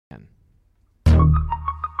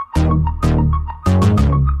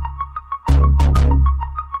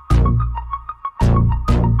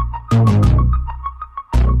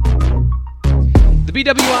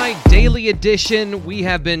BWI Daily Edition. We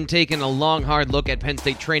have been taking a long, hard look at Penn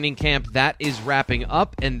State training camp. That is wrapping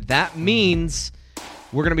up, and that means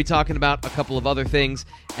we're going to be talking about a couple of other things.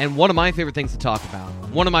 And one of my favorite things to talk about,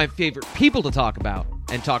 one of my favorite people to talk about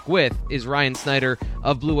and talk with, is Ryan Snyder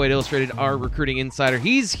of Blue White Illustrated, our recruiting insider.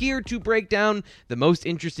 He's here to break down the most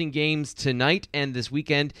interesting games tonight and this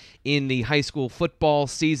weekend in the high school football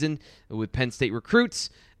season with Penn State recruits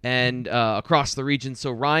and across the region. So,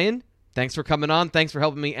 Ryan, thanks for coming on. Thanks for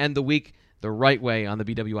helping me end the week the right way on the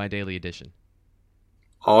BWI Daily Edition.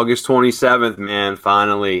 August 27th, man,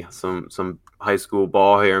 finally some high school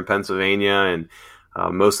ball here in Pennsylvania, and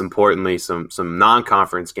most importantly, some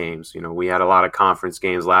non-conference games. You know, we had a lot of conference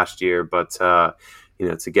games last year, but to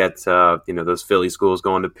get those Philly schools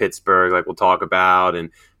going to Pittsburgh, like we'll talk about, and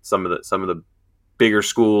some of the bigger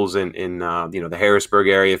schools in the Harrisburg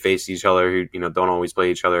area face each other who don't always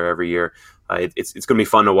play each other every year. It's going to be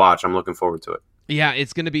fun to watch. I'm looking forward to it. Yeah,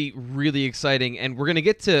 it's going to be really exciting, and we're going to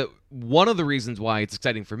get to one of the reasons why it's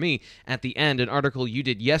exciting for me at the end, an article you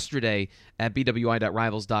did yesterday at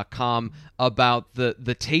bwi.rivals.com about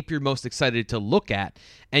the tape you're most excited to look at.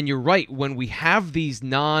 And you're right, when we have these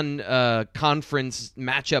non-conference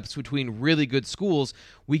matchups between really good schools,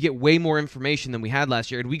 we get way more information than we had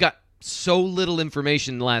last year, and we got so little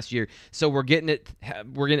information last year, so we're getting it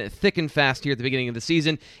thick and fast here at the beginning of the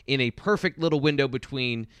season in a perfect little window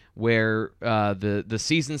between where the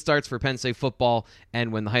season starts for Penn State football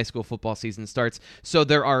and when the high school football season starts. So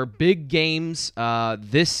there are big games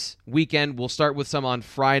this weekend. We'll start with some on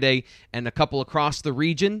Friday and a couple across the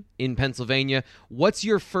region in Pennsylvania. What's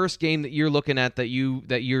your first game that you're looking at that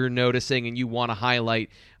you're noticing and you want to highlight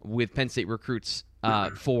with Penn State recruits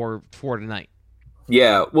for tonight?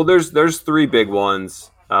 Yeah, well, there's three big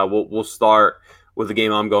ones. We'll start with the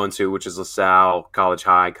game I'm going to, which is LaSalle College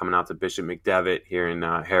High coming out to Bishop McDevitt here in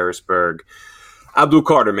Harrisburg. Abdul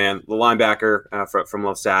Carter, man, the linebacker from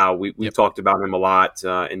LaSalle. We've talked about him a lot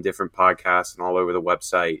in different podcasts and all over the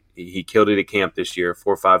website. He killed it at camp this year,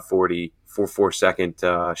 4.5 40, 4.4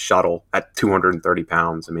 second shuttle at 230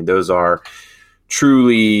 pounds. I mean, those are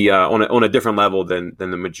truly on a different level than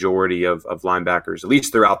the majority of linebackers, at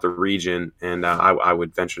least throughout the region, and I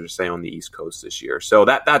would venture to say on the East Coast this year. So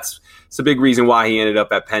that's a big reason why he ended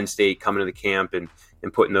up at Penn State, coming to the camp and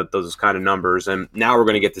putting those kind of numbers. And now we're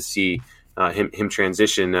going to get to see him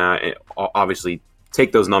transition, obviously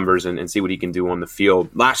take those numbers and see what he can do on the field.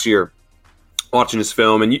 Last year, watching his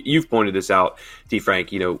film, and you've pointed this out, D.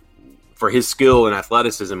 Frank, for his skill and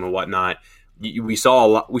athleticism and whatnot, we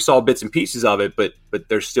saw bits and pieces of it, but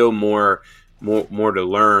there's still more to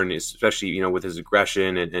learn, especially with his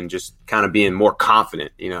aggression and just kind of being more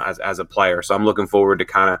confident, as a player. So I'm looking forward to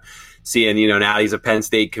kind of seeing, now he's a Penn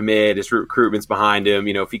State commit, his recruitment's behind him.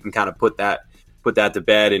 If he can kind of put that to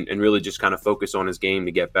bed and really just kind of focus on his game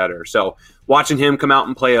to get better. So watching him come out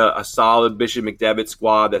and play a solid Bishop McDevitt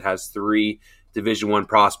squad that has three Division I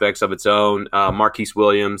prospects of its own. Marquise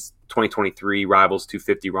Williams, 2023 Rivals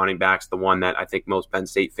 250 running backs, the one that I think most Penn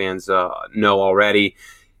State fans know already.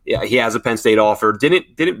 Yeah, he has a Penn State offer.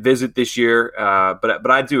 Didn't visit this year, but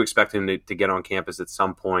I do expect him to get on campus at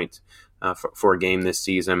some point for a game this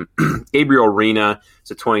season. Gabriel Rena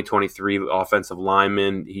is a 2023 offensive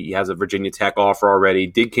lineman. He has a Virginia Tech offer already.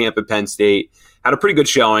 Did camp at Penn State. Had a pretty good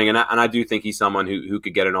showing, and I do think he's someone who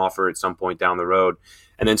could get an offer at some point down the road.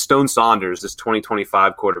 And then Stone Saunders, this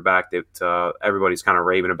 2025 quarterback that everybody's kind of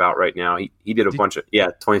raving about right now. He did a bunch of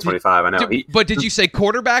 2025. I know. But did you say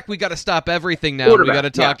quarterback? We got to stop everything now. We got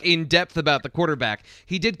to talk in depth about the quarterback.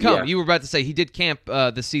 He did come. Yeah. You were about to say he did camp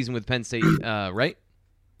this season with Penn State, right?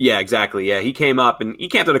 Yeah, exactly. Yeah, he came up and he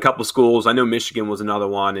camped at a couple of schools. I know Michigan was another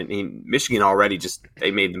one, and Michigan already they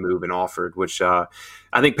made the move and offered, which I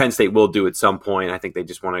think Penn State will do at some point. I think they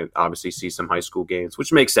just want to obviously see some high school games,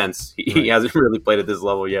 which makes sense. He hasn't really played at this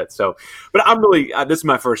level yet. So, but I'm really this is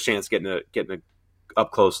my first chance getting a up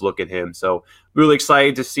close look at him. So really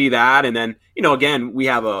excited to see that. And then again we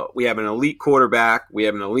have an elite quarterback, we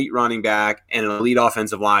have an elite running back, and an elite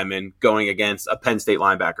offensive lineman going against a Penn State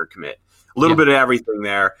linebacker commit. A little bit of everything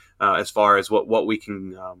there as far as what we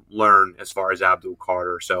can learn as far as Abdul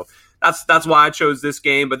Carter. So that's why I chose this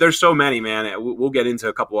game. But there's so many, man. We'll get into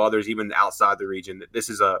a couple others even outside the region. This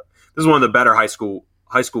is one of the better high school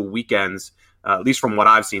weekends, at least from what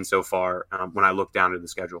I've seen so far when I look down to the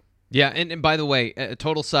schedule. Yeah, and by the way, a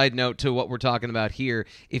total side note to what we're talking about here,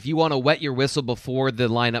 if you want to wet your whistle before the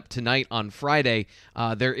lineup tonight on Friday,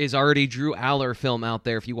 there is already Drew Aller film out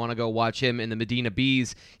there if you want to go watch him in the Medina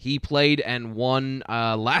Bees. He played and won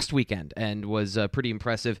last weekend and was pretty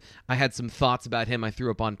impressive. I had some thoughts about him I threw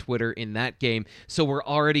up on Twitter in that game, so we're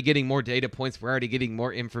already getting more data points. We're already getting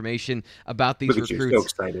more information about these Look at recruits. You, so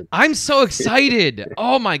excited. I'm so excited.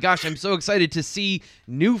 Oh my gosh, I'm so excited to see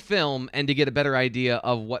new film and to get a better idea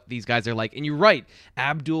of what these guys are like. And you're right,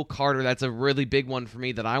 Abdul Carter, that's a really big one for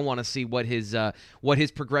me that I want to see what his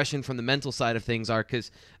progression from the mental side of things are,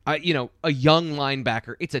 because a young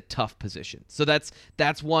linebacker, it's a tough position. So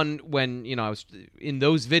that's one when, I was in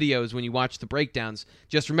those videos when you watch the breakdowns,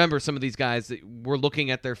 just remember some of these guys that we're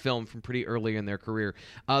looking at their film from pretty early in their career.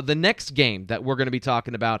 The next game that we're going to be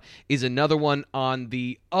talking about is another one on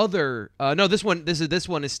the other this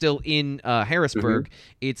one is still in Harrisburg.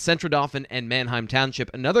 Mm-hmm. It's Central Dauphin and Manheim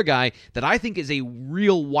Township. Another guy that I think is a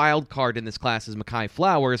real wild card in this class is Mekhi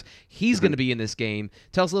Flowers. He's going to be in this game.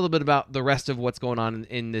 Tell us a little bit about the rest of what's going on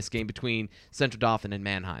in this game between Central Dauphin and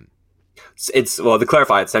Manheim. To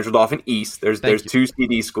clarify, it's Central Dauphin East. There's two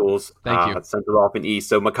CD schools. Thank you. Central Dauphin East.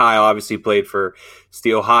 So Mekhi obviously played for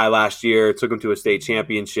Steel High last year. Took him to a state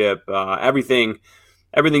championship. Everything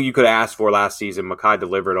you could ask for last season, Mekhi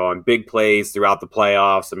delivered on. Big plays throughout the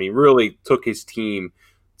playoffs. I mean, really took his team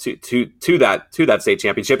to that state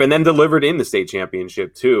championship, and then delivered in the state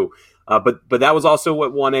championship too. But that was also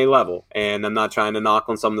at 1A level, and I'm not trying to knock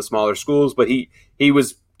on some of the smaller schools, but he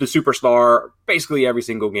was the superstar basically every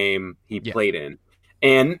single game he played in.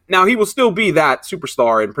 And now he will still be that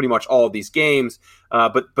superstar in pretty much all of these games.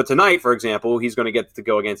 But tonight, for example, he's going to get to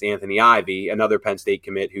go against Anthony Ivy, another Penn State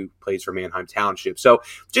commit who plays for Manheim Township. So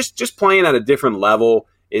just playing at a different level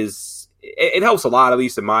it helps a lot, at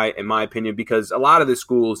least in my opinion, because a lot of the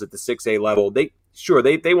schools at the 6A level,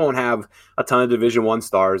 they won't have a ton of Division I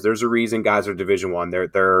stars. There's a reason guys are Division I.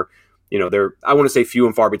 They're I want to say few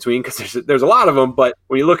and far between, because there's a lot of them, but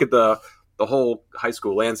when you look at the whole high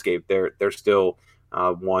school landscape, they're still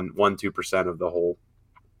 2% of the whole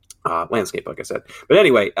landscape, like I said. But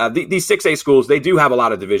anyway, these 6A schools, they do have a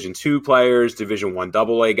lot of Division II players, Division I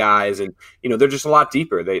AA guys, and they're just a lot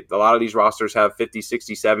deeper. A lot of these rosters have 50,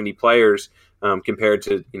 60, 70 players compared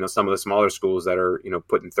to some of the smaller schools that are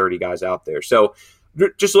putting 30 guys out there. So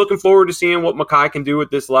just looking forward to seeing what Mekhi can do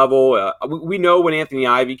at this level. We know what Anthony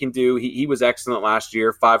Ivy can do. He was excellent last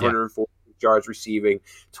year, 540 yards receiving,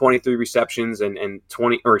 23 receptions, and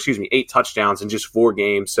 8 touchdowns in just 4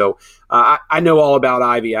 games. So I know all about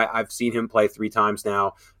Ivy. I've seen him play 3 times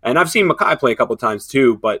now, and I've seen Mekhi play a couple of times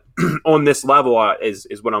too. But on this level is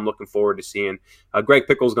what I'm looking forward to seeing. Greg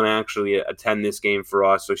Pickle's going to actually attend this game for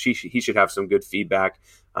us, so he should have some good feedback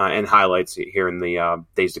and highlights here in the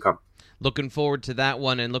days to come. Looking forward to that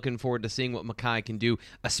one, and looking forward to seeing what Mekhi can do.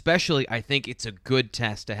 Especially, I think it's a good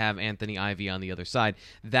test to have Anthony Ivy on the other side.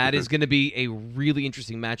 That is going to be a really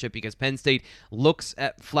interesting matchup, because Penn State looks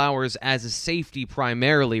at Flowers as a safety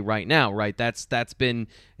primarily right now, right? That's been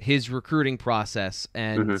his recruiting process,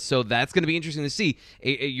 and so that's going to be interesting to see.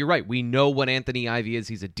 You're right. We know what Anthony Ivy is.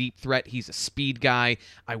 He's a deep threat. He's a speed guy.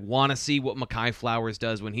 I want to see what Mekhi Flowers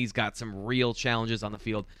does when he's got some real challenges on the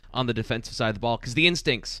field on the defensive side of the ball, because the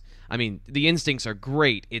instincts are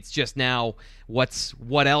great. It's just now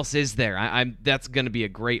what else is there? That's going to be a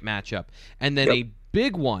great matchup. And then a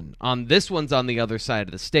big one on this one's on the other side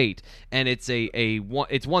of the state, and it's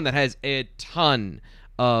it's one that has a ton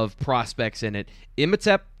of prospects in it.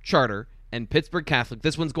 Imhotep Charter and Pittsburgh Catholic.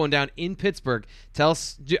 This one's going down in Pittsburgh. Tell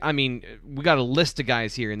us, we got a list of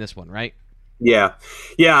guys here in this one, right? Yeah.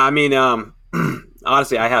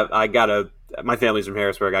 Honestly, my family's from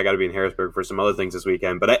Harrisburg. I got to be in Harrisburg for some other things this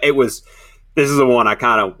weekend, but this is the one I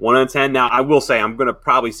kind of want to attend. Now, I will say I'm going to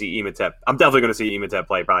probably see Imhotep. I'm definitely going to see Imhotep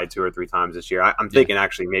play probably 2 or 3 times this year. I'm thinking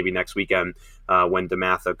actually maybe next weekend when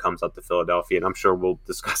DeMatha comes up to Philadelphia, and I'm sure we'll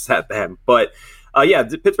discuss that then. But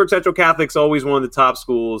Pittsburgh Central Catholic's always one of the top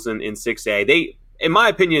schools in 6A. In my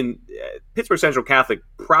opinion, Pittsburgh Central Catholic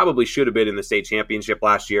probably should have been in the state championship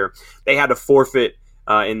last year. They had to forfeit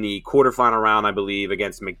in the quarterfinal round, I believe,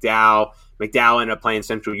 against McDowell. McDowell ended up playing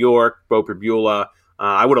Central York, Bo Perbula.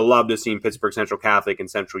 I would have loved to have seen Pittsburgh Central Catholic and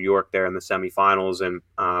Central York there in the semifinals. And,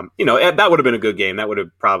 that would have been a good game. That would have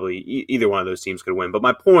probably either one of those teams could win. But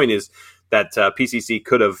my point is that PCC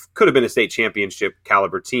could have been a state championship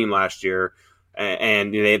caliber team last year.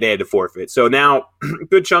 and they had to forfeit. So now a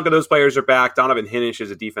good chunk of those players are back. Donovan Hinnish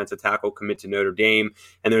is a defensive tackle commit to Notre Dame,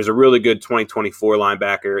 and there's a really good 2024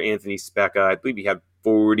 linebacker, Anthony Specca. I believe he had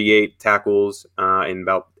 48 tackles in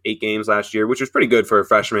about 8 games last year, which was pretty good for a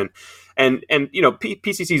freshman. And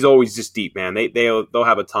PCC is always just deep, man. They'll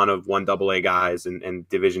have a ton of 1AA guys and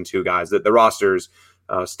Division II guys. The roster's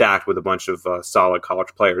stacked with a bunch of solid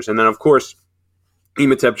college players. And then, of course,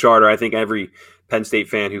 Ematep Charter. I think every Penn State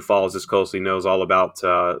fan who follows this closely knows all about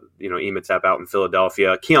Ematep out in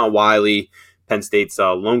Philadelphia. Keon Wiley, Penn State's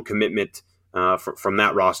loan commitment from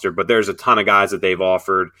that roster, but there's a ton of guys that they've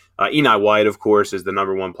offered. Eni White, of course, is the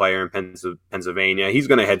number 1 player in Pennsylvania. He's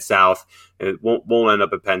going to head south. It won't end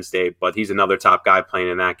up at Penn State, but he's another top guy playing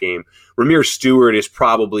in that game. Ramir Stewart is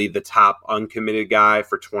probably the top uncommitted guy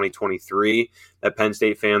for 2023 that Penn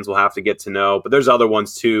State fans will have to get to know. But there's other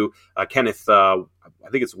ones too. Kenneth, I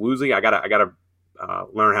think it's Woosley. I gotta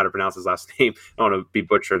learn how to pronounce his last name. I don't want to be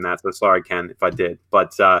butchering that, so sorry, Ken, if I did.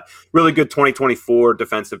 But really good 2024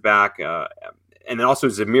 defensive back. And then also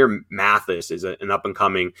Zamir Mathis is an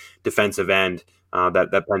up-and-coming defensive end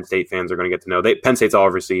that Penn State fans are going to get to know. Penn State's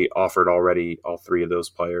obviously offered already all 3 of those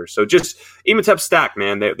players. So just Ematep stack,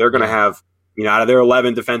 man. They're going to have, out of their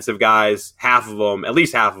 11 defensive guys, at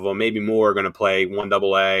least half of them, maybe more, are going to play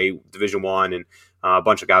 1AA, Division I, and a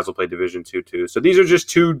bunch of guys will play Division II too. So these are just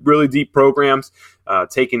 2 really deep programs they're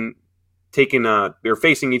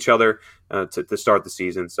facing each other to start the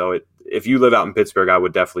season. So if you live out in Pittsburgh, I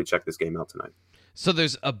would definitely check this game out tonight. So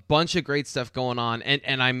there's a bunch of great stuff going on,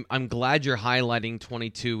 and I'm glad you're highlighting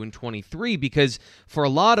 22 and 23 because for a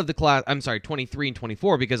lot of the class, 23 and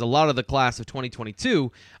 24, because a lot of the class of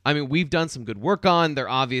 2022, we've done some good work on. They're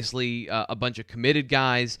obviously a bunch of committed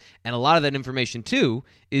guys, and a lot of that information too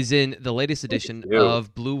is in the latest edition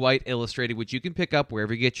of Blue White Illustrated, which you can pick up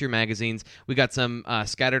wherever you get your magazines. We got some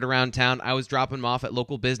scattered around town. I was dropping them off at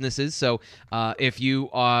local businesses, so if you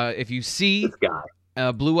see this guy.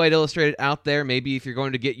 Blue White Illustrated out there, maybe if you're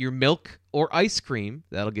going to get your milk or ice cream,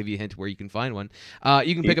 that'll give you a hint where you can find one.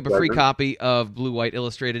 You can pick up a free copy of Blue White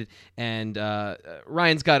Illustrated, and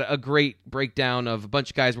Ryan's got a great breakdown of a bunch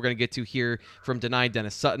of guys we're going to get to here from Denied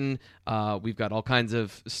Dennis Sutton. We've got all kinds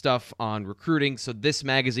of stuff on recruiting, so this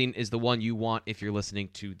magazine is the one you want if you're listening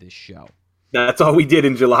to this show. That's all we did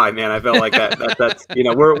in July, man. I felt like that's we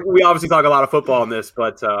obviously talk a lot of football in this,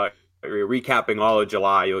 but recapping all of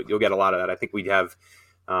July, you'll get a lot of that. I think we'd have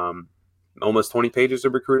almost 20 pages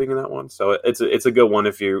of recruiting in that one, so it's a good one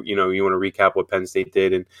if you want to recap what Penn State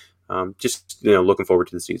did and just looking forward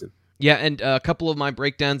to the season. Yeah, and a couple of my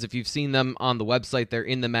breakdowns, if you've seen them on the website, they're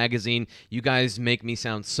in the magazine. You guys make me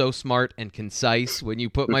sound so smart and concise when you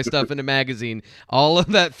put my stuff in a magazine. All of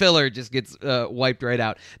that filler just gets wiped right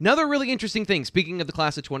out. Another really interesting thing, speaking of the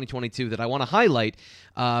class of 2022, that I want to highlight,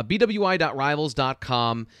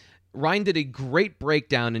 BWI.rivals.com. Ryan did a great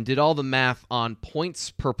breakdown and did all the math on points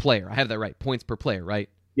per player. I have that right, points per player, right?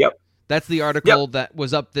 Yep. That's the article that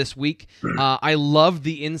was up this week. I love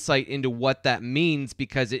the insight into what that means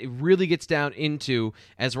because it really gets down into,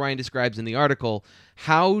 as Ryan describes in the article,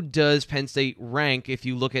 how does Penn State rank if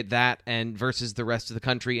you look at that and versus the rest of the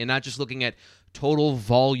country and not just looking at total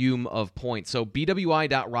volume of points. So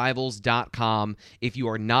BWI.rivals.com, if you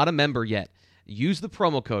are not a member yet, use the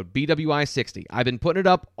promo code BWI60. I've been putting it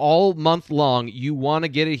up all month long. You want to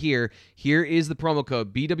get it here. Here is the promo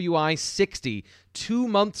code BWI60, 2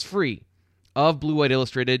 months free of Blue White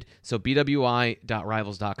Illustrated. So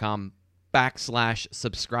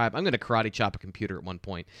BWI.rivals.com/subscribe. I'm going to karate chop a computer at one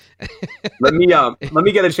point. let me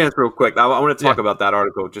get a chance real quick. I want to talk about that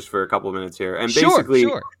article just for a couple of minutes here. And basically,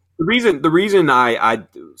 sure. The reason I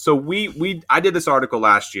did this article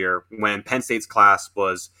last year when Penn State's class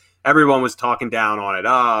was, everyone was talking down on it.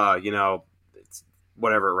 It's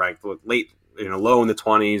whatever it ranked, late, low in the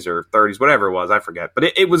 20s or 30s, whatever it was, I forget.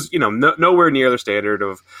 But it was, nowhere near the standard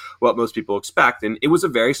of what most people expect, and it was a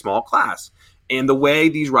very small class. And the way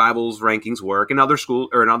these rivals rankings work in other schools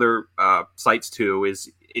or in other sites too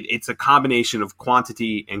is it's a combination of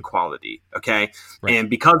quantity and quality. Okay, right. And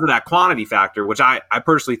because of that quantity factor, which I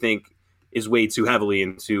personally think is weighed too heavily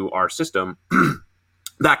into our system.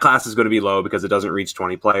 That class is going to be low because it doesn't reach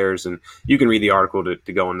 20 players, and you can read the article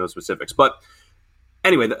to go into those specifics. But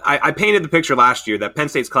anyway, I painted the picture last year that Penn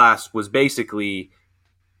State's class was basically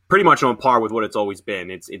pretty much on par with what it's always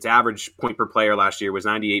been. Its average point per player last year was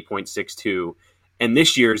 98.62, and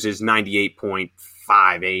this year's is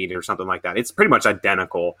 98.58 or something like that. It's pretty much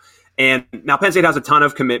identical. And now Penn State has a ton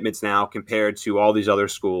of commitments now compared to all these other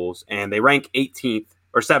schools, and they rank 18th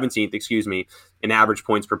or 17th, excuse me, in average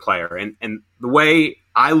points per player. And the way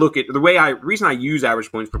I look at reason I use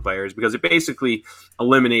average points per player is because it basically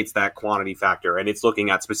eliminates that quantity factor, and it's looking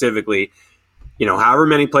at specifically, however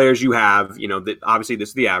many players you have, that obviously this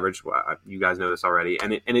is the average. Well, you guys know this already,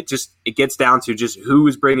 and it gets down to just who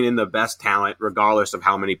is bringing in the best talent, regardless of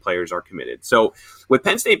how many players are committed. So with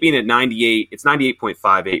Penn State being at 98, it's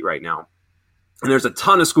 98.58 right now, and there's a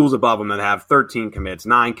ton of schools above them that have 13 commits,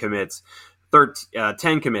 9 commits,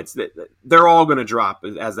 10 commits. They're all going to drop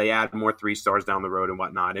as they add more 3-stars down the road and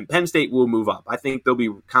whatnot. And Penn State will move up. I think they'll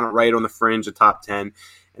be kind of right on the fringe of top 10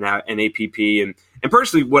 and APP. And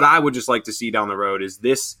personally, what I would just like to see down the road is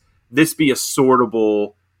this be a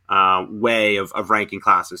sortable way of ranking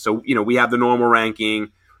classes. So, we have the normal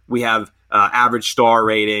ranking, we have average star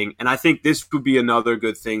rating, and I think this would be another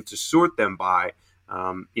good thing to sort them by,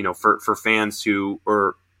 for fans who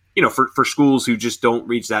are, for schools who just don't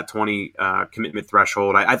reach that 20 commitment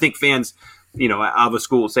threshold. I think fans, of a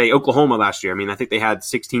school, say Oklahoma last year, I think they had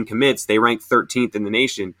 16 commits. They ranked 13th in the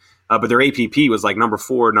nation, but their APP was like number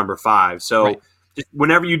 4, number 5. So right. Just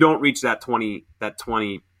whenever you don't reach that 20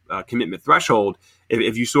 commitment threshold,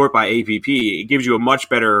 if you sort by APP, it gives you a much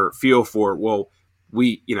better feel for, well,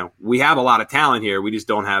 we have a lot of talent here. We just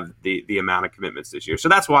don't have the amount of commitments this year. So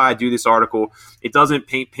that's why I do this article. It doesn't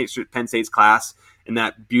paint Penn State's class in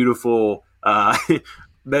that beautiful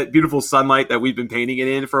sunlight that we've been painting it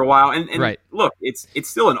in for a while. And right. Look, it's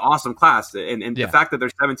still an awesome class. And the fact that they're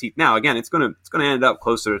 17th now, again, it's gonna end up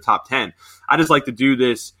closer to top 10. I just like to do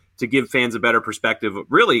this to give fans a better perspective of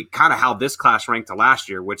really kind of how this class ranked to last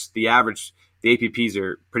year, which the APPs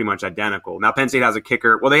are pretty much identical. Now, Penn State has a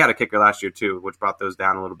kicker. Well, they had a kicker last year too, which brought those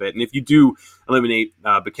down a little bit. And if you do eliminate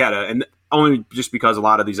Bacchetta, and only just because a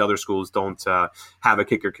lot of these other schools don't have a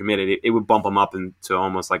kicker committed, it would bump them up into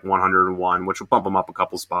almost like 101, which would bump them up a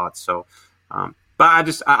couple spots. So,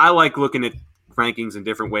 but I like looking at rankings in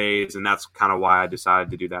different ways, and that's kind of why I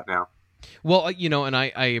decided to do that now. Well, and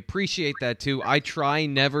I appreciate that too. I try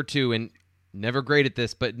never to, and never great at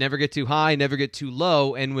this, but never get too high, never get too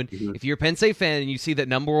low. And if you're a Penn State fan and you see that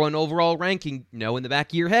number 1 overall ranking, in the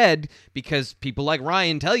back of your head, because people like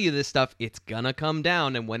Ryan tell you this stuff, it's gonna come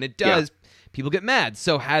down. And when it does, people get mad.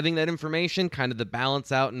 So having that information, kind of the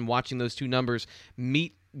balance out and watching those two numbers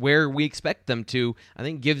meet where we expect them to, I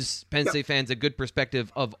think gives Penn State fans a good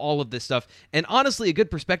perspective of all of this stuff. And honestly, a good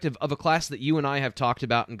perspective of a class that you and I have talked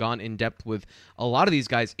about and gone in depth with a lot of these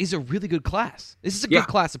guys is a really good class. This is a good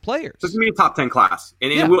class of players. So it's going to be a top 10 class,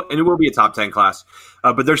 and it will be a top 10 class.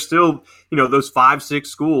 But there's still, those 5-6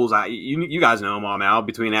 schools, you guys know them all now,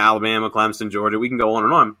 between Alabama, Clemson, Georgia, we can go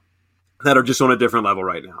on, that are just on a different level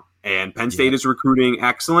right now. And Penn State is recruiting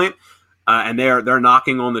excellent. And they're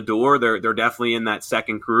knocking on the door. They're definitely in that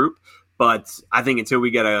second group. But I think until we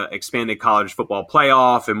get an expanded college football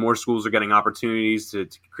playoff and more schools are getting opportunities to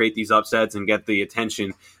create these upsets and get the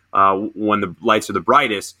attention when the lights are the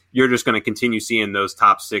brightest, you're just going to continue seeing those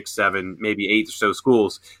top 6, 7, maybe 8 or so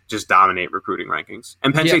schools just dominate recruiting rankings.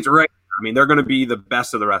 And Penn State's right. They're going to be the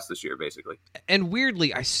best of the rest this year, basically. And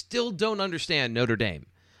weirdly, I still don't understand Notre Dame.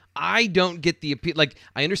 I don't get the appeal. Like,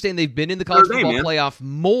 I understand they've been in the college football playoff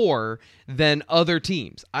more than other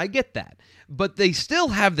teams. I get that. But they still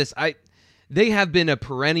have this. They have been a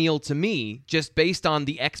perennial to me just based on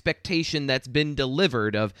the expectation that's been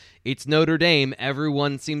delivered of it's Notre Dame.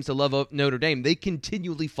 Everyone seems to love Notre Dame. They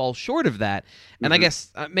continually fall short of that. And I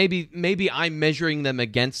guess maybe I'm measuring them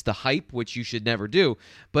against the hype, which you should never do.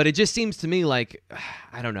 But it just seems to me like,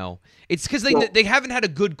 I don't know. It's because they haven't had a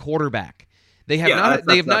good quarterback. They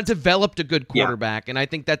have not developed a good quarterback, and I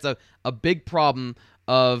think that's a big problem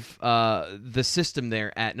of the system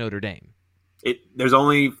there at Notre Dame. There's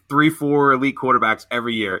only 3-4 elite quarterbacks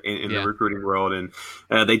every year in the recruiting world, and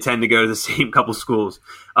they tend to go to the same couple schools.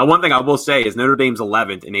 One thing I will say is Notre Dame's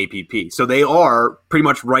 11th in APP, so they are pretty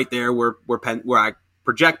much right there where I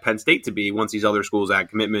project Penn State to be once these other schools add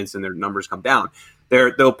commitments and their numbers come down.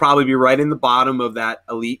 They'll probably be right in the bottom of that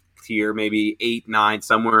elite tier, maybe 8, 9,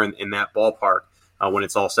 somewhere in that ballpark when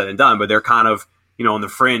it's all said and done. But they're kind of, on the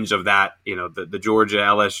fringe of that, the Georgia,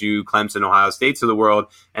 LSU, Clemson, Ohio States of the world,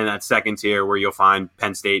 and that second tier where you'll find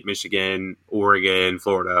Penn State, Michigan, Oregon,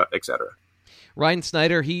 Florida, etc. Ryan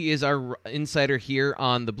Snyder, he is our insider here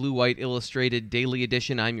on the Blue White Illustrated Daily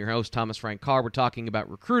Edition. I'm your host, Thomas Frank Carr. We're talking about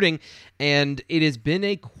recruiting, and it has been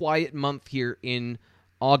a quiet month here in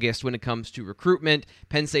August when it comes to recruitment.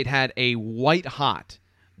 Penn State had a white-hot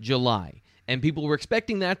July, and people were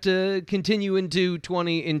expecting that to continue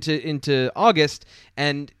into August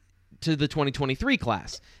and to the 2023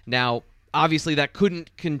 class. Now, obviously that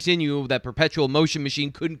couldn't continue. That perpetual motion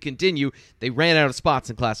machine couldn't continue. They ran out of spots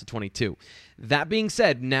in class of 22. That being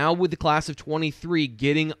said, now with the class of 23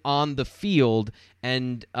 getting on the field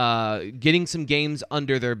and getting some games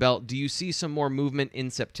under their belt, do you see some more movement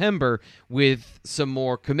in September with some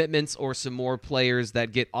more commitments or some more players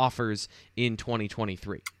that get offers in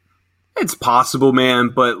 2023? It's possible, man.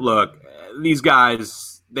 But look, these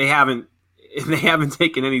guys, they haven't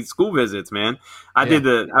taken any school visits, man. I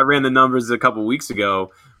ran the numbers a couple weeks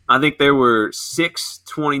ago. I think there were 6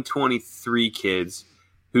 2023 kids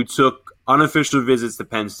who took unofficial visits to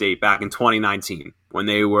Penn State back in 2019 when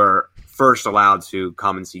they were first allowed to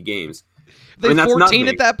come and see games. They're 14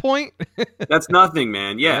 at that point? That's nothing,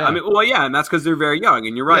 man. Yeah. I mean, well, yeah, and that's because they're very young,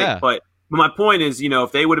 and you're right. Yeah. But my point is,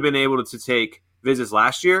 if they would have been able to take visits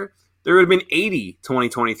last year, there would have been 80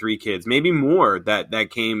 2023 kids, maybe more, that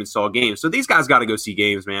came and saw games. So these guys got to go see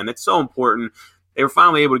games, man. That's so important. They were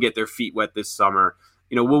finally able to get their feet wet this summer.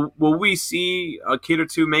 Will we see a kid or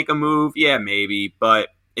two make a move? Yeah, maybe. But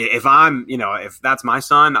if that's my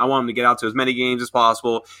son, I want him to get out to as many games as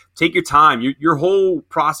possible. Take your time. Your whole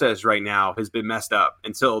process right now has been messed up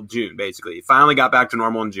until June, basically. It finally got back to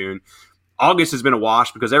normal in June. August has been a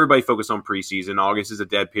wash because everybody focused on preseason. August is a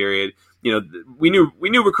dead period. We knew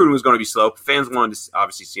recruiting was going to be slow. Fans wanted to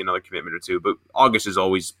obviously see another commitment or two, but August is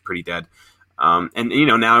always pretty dead.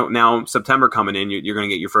 Now September coming in, you're going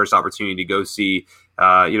to get your first opportunity to go see,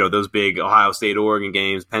 those big Ohio State, Oregon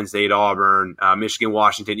games, Penn State, Auburn, Michigan,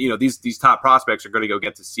 Washington. These top prospects are going to go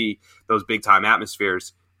get to see those big time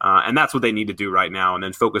atmospheres, and that's what they need to do right now, and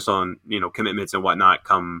then focus on commitments and whatnot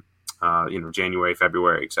come January,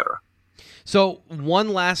 February, etc. So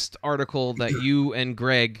one last article that you and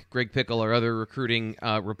Greg Pickle, our other recruiting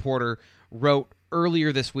reporter, wrote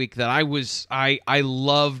earlier this week that I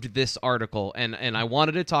loved this article, and I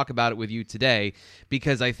wanted to talk about it with you today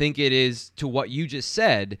because I think it is, to what you just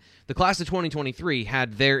said, the class of 2023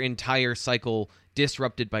 had their entire cycle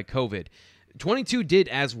disrupted by COVID. 22 did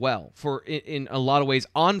as well, in a lot of ways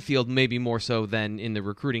on field, maybe more so than in the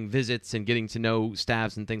recruiting visits and getting to know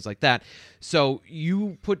staffs and things like that. So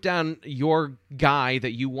you put down your guy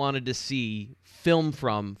that you wanted to see film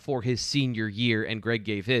from for his senior year, and Greg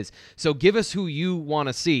gave his. So give us who you want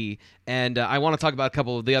to see, and I want to talk about a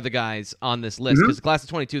couple of the other guys on this list, because the class of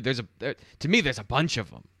 22, there's a bunch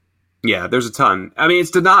of them. Yeah, there's a ton. I mean,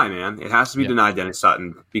 it's Deni, man. It has to be Deni Dennis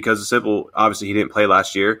Sutton, because of simple. Obviously, he didn't play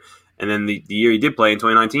last year. And then the year he did play in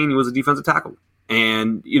 2019, he was a defensive tackle.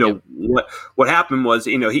 And what happened was,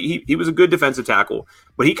 he was a good defensive tackle,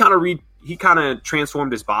 but he kind of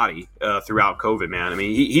transformed his body throughout COVID, man. I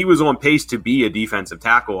mean, he was on pace to be a defensive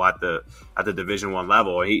tackle at the Division I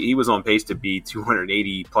level. He was on pace to be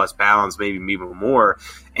 280 plus pounds, maybe even more.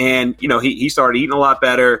 And he started eating a lot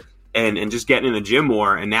better. And just getting in the gym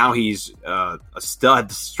more, and now he's a stud,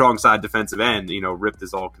 strong side defensive end, ripped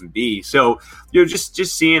as all can be. So,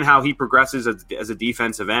 just seeing how he progresses as a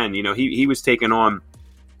defensive end, he was taking on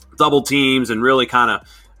double teams and really kind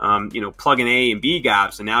of, plugging A and B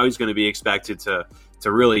gaps, and now he's going to be expected to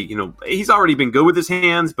really, he's already been good with his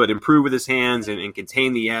hands, but improve with his hands and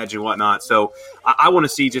contain the edge and whatnot. So I want to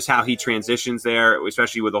see just how he transitions there,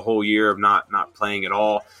 especially with a whole year of not playing at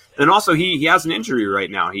all. And also, he has an injury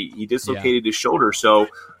right now. He dislocated his shoulder, so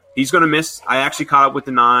he's going to miss. I actually caught up with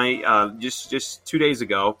Deni just 2 days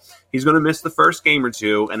ago. He's going to miss the first game or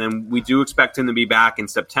two, and then we do expect him to be back in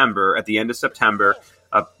September, at the end of September.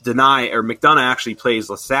 McDonough actually plays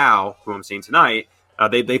LaSalle, who I'm seeing tonight.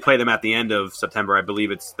 They play them at the end of September. I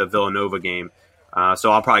believe it's the Villanova game.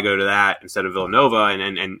 So I'll probably go to that instead of Villanova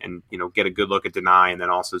and get a good look at Deni, and then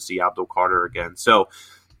also see Abdul Carter again. So,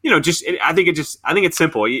 I think it's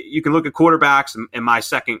simple. You can look at quarterbacks, and my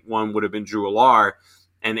second one would have been Drew Allar,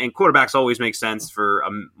 and quarterbacks always make sense for a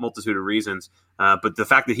multitude of reasons. But the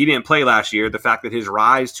fact that he didn't play last year, the fact that his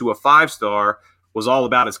rise to a 5-star was all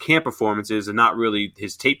about his camp performances and not really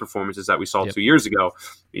his tape performances that we saw 2 years ago.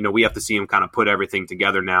 We have to see him kind of put everything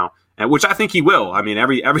together now, which I think he will. I mean,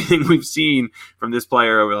 everything we've seen from this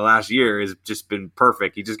player over the last year has just been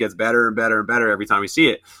perfect. He just gets better and better and better every time we see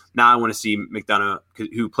it. Now I want to see McDonough,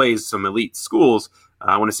 who plays some elite schools.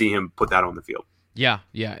 I want to see him put that on the field. Yeah.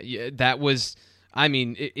 That was, I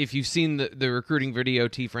mean, if you've seen the recruiting video,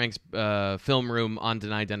 T. Frank's film room on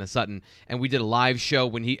Deni Dennis Sutton, and we did a live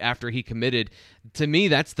show after he committed, to me,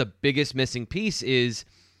 that's the biggest missing piece is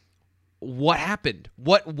what happened.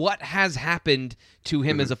 What has happened to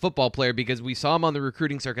him as a football player, because we saw him on the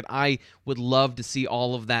recruiting circuit. I would love to see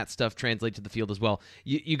all of that stuff translate to the field as well.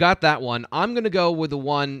 You got that one. I'm going to go with the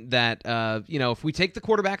one that, if we take the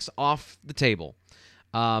quarterbacks off the table,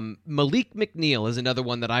 Malik McNeil is another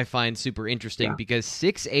one that I find super interesting because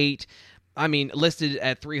 6'8", I mean, listed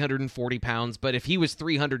at 340 pounds, but if he was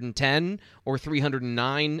 310 or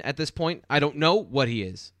 309 at this point, I don't know what he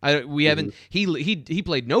is. We haven't. He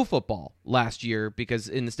played no football last year because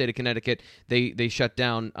in the state of Connecticut they shut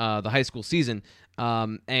down the high school season.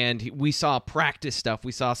 We saw practice stuff.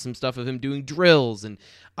 We saw some stuff of him doing drills, and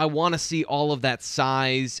I want to see all of that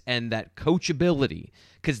size and that coachability,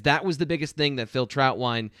 because that was the biggest thing that Phil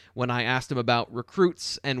Troutwine, when I asked him about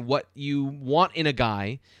recruits and what you want in a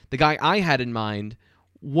guy, the guy I had in mind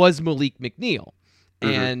was Malik McNeil.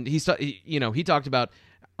 And he talked about,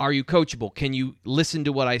 are you coachable? Can you listen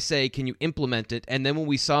to what I say? Can you implement it? And then when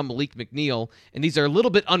we saw Malik McNeil, and these are a little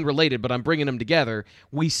bit unrelated, but I'm bringing them together,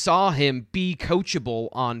 we saw him be coachable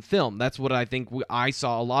on film. That's what I think I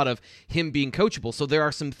saw, a lot of him being coachable. So there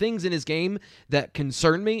are some things in his game that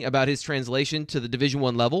concern me about his translation to the Division I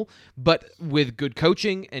level, but with good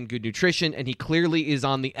coaching and good nutrition, and he clearly is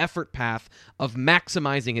on the effort path of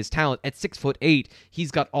maximizing his talent. At 6'8", he's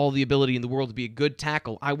got all the ability in the world to be a good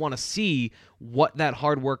tackle. I want to see what that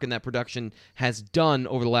hard work and that production has done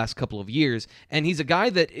over the last couple of years. And he's a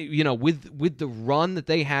guy that, with the run that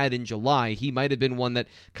they had in July, he might have been one that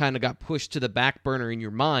kind of got pushed to the back burner in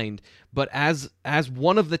your mind. But as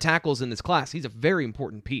one of the tackles in this class, he's a very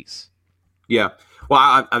important piece. Yeah.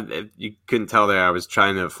 Well, you couldn't tell there. I was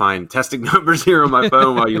trying to find testing numbers here on my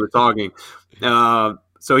phone while you were talking.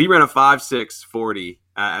 So he ran a 5.6 40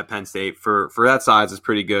 at Penn State. For that size is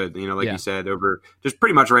pretty good. You said, over just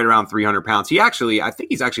pretty much right around 300 pounds. I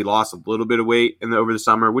think he's actually lost a little bit of weight over the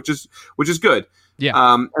summer, which is good.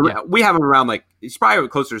 Yeah. We have him around, he's probably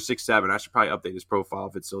closer to 6'7". I should probably update his profile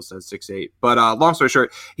if it still says 6'8". But long story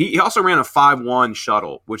short, he also ran a 5.1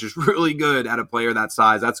 shuttle, which is really good at a player that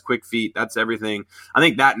size. That's quick feet. That's everything. I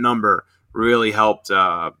think that number really helped,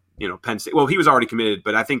 Penn State. Well, he was already committed,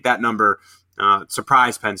 but I think that number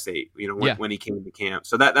surprised Penn State, when he came to camp.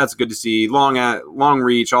 So that's good to see. Long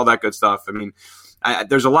reach, all that good stuff. I mean,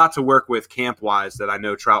 there's a lot to work with camp-wise that I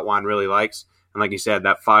know Troutwine really likes. And like you said,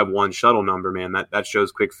 that 5.1 shuttle number, man, that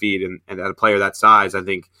shows quick feet. And at a player that size, I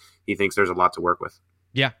think he thinks there's a lot to work with.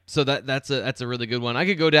 Yeah, so that's a really good one. I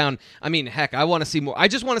could go down. I mean, heck, I want to see more. I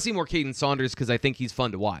just want to see more Caden Saunders because I think he's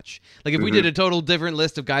fun to watch. Like, if we did a total different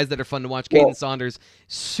list of guys that are fun to watch, Caden Saunders,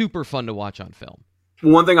 super fun to watch on film.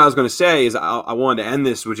 One thing I was going to say is I wanted to end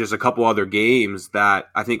this with just a couple other games that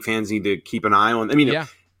I think fans need to keep an eye on. I mean,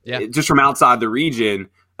 just from outside the region,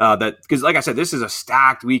 because like I said, this is a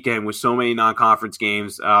stacked weekend with so many non-conference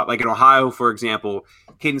games. Like in Ohio, for example,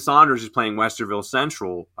 Caden Saunders is playing Westerville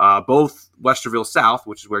Central. Both Westerville South,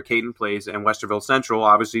 which is where Caden plays, and Westerville Central,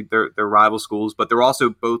 obviously they're rival schools, but they're also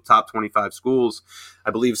both top 25 schools. I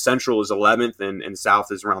believe Central is 11th and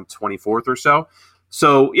South is around 24th or so.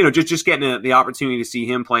 So, just getting the opportunity to see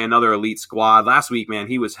him play another elite squad. Last week, man,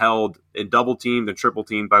 he was held and double teamed and triple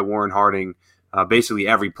teamed by Warren Harding basically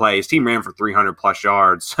every play. His team ran for 300+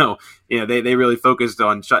 yards. So, they really focused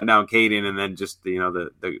on shutting down Caden, and then just,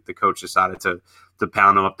 the coach decided to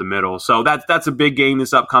pound him up the middle. So that's a big game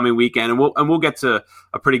this upcoming weekend. And we'll get to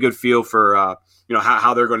a pretty good feel for,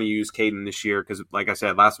 how they're going to use Caden this year. Because like I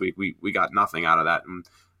said, last week, we got nothing out of that. And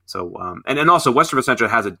so, and also Westerville Central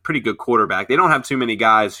has a pretty good quarterback. They don't have too many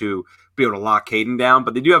guys who be able to lock Caden down,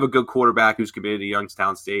 but they do have a good quarterback who's committed to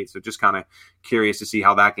Youngstown State. So just kind of curious to see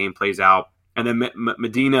how that game plays out. And then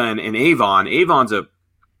Medina and Avon. Avon's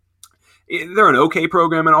they're an okay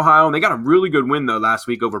program in Ohio, and they got a really good win though last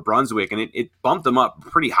week over Brunswick, and it bumped them up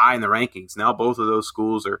pretty high in the rankings. Now both of those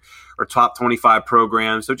schools are top 25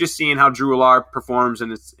 programs. So just seeing how Drew Allard performs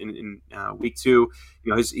in week 2,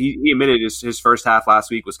 he admitted his first half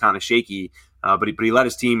last week was kind of shaky, but he led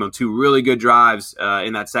his team on 2 really good drives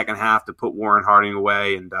in that second half to put Warren Harding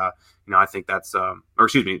away, and I think that's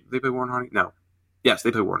did they play Warren Harding? No, yes,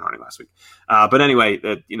 they played Warren Harding last week. But anyway,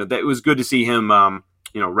 that it was good to see him.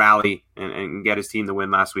 Rally and get his team the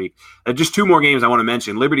win last week. Just 2 more games I want to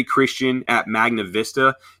mention. Liberty Christian at Magna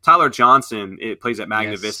Vista. Tyler Johnson plays at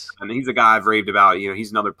Magna Vista, and he's a guy I've raved about.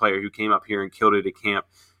 He's another player who came up here and killed it at camp.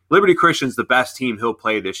 Liberty Christian's the best team he'll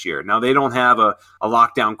play this year. Now, they don't have a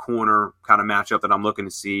lockdown corner kind of matchup that I'm looking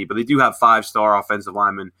to see, but they do have 5-star offensive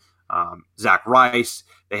lineman Zach Rice.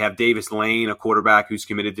 They have Davis Lane, a quarterback who's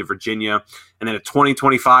committed to Virginia, and then a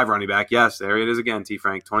 2025 running back. Yes, there it is again, T.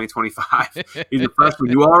 Frank, 2025. He's a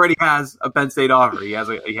freshman who already has a Penn State offer. He has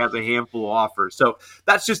a handful of offers. So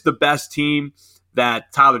that's just the best team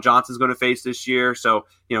that Tyler Johnson's going to face this year. So,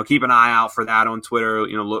 keep an eye out for that on Twitter.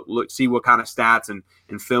 Look, see what kind of stats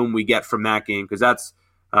and film we get from that game, because that's,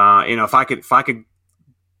 if I could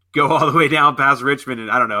go all the way down past Richmond, and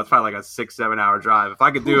I don't know, it's probably like a 6-7 hour drive. If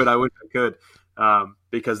I could do it, I wish I could.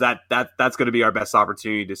 because that's going to be our best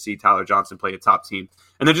opportunity to see Tyler Johnson play a top team.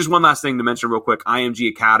 And then just one last thing to mention real quick, IMG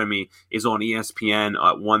Academy is on ESPN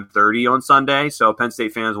at 1:30 on Sunday. So Penn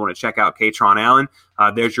State fans want to check out Katron Allen.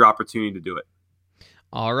 There's your opportunity to do it.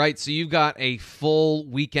 All right, so you've got a full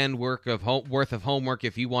weekend worth of homework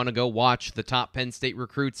if you want to go watch the top Penn State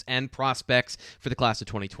recruits and prospects for the class of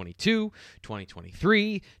 2022,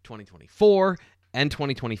 2023, 2024, and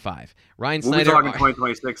 2025. Ryan Snyder. We'll be talking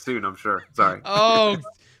 2026 soon, I'm sure. Sorry. Oh,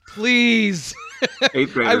 please.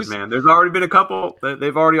 8th graders, man. There's already been a couple.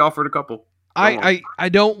 They've already offered a couple. I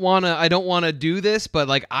don't wanna do this, but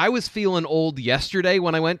like I was feeling old yesterday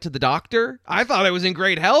when I went to the doctor. I thought I was in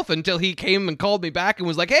great health until he came and called me back and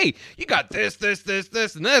was like, "Hey, you got this,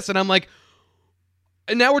 and this," and I'm like,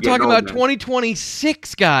 and now we're talking about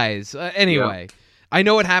 2026, guys. Anyway, yeah. I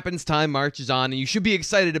know it happens. Time marches on, and you should be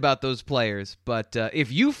excited about those players. But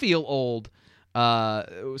if you feel old,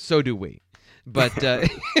 so do we. But I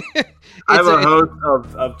have a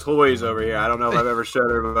host of toys over here. I don't know if I've ever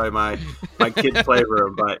showed everybody my kid's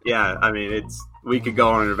playroom, but yeah, I mean, we could go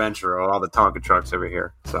on an adventure on all the Tonka trucks over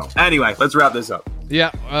here. So anyway, let's wrap this up.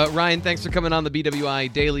 Yeah, Ryan, thanks for coming on the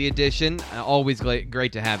BWI Daily Edition. Always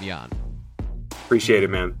great to have you on. Appreciate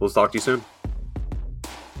it, man. We'll talk to you soon.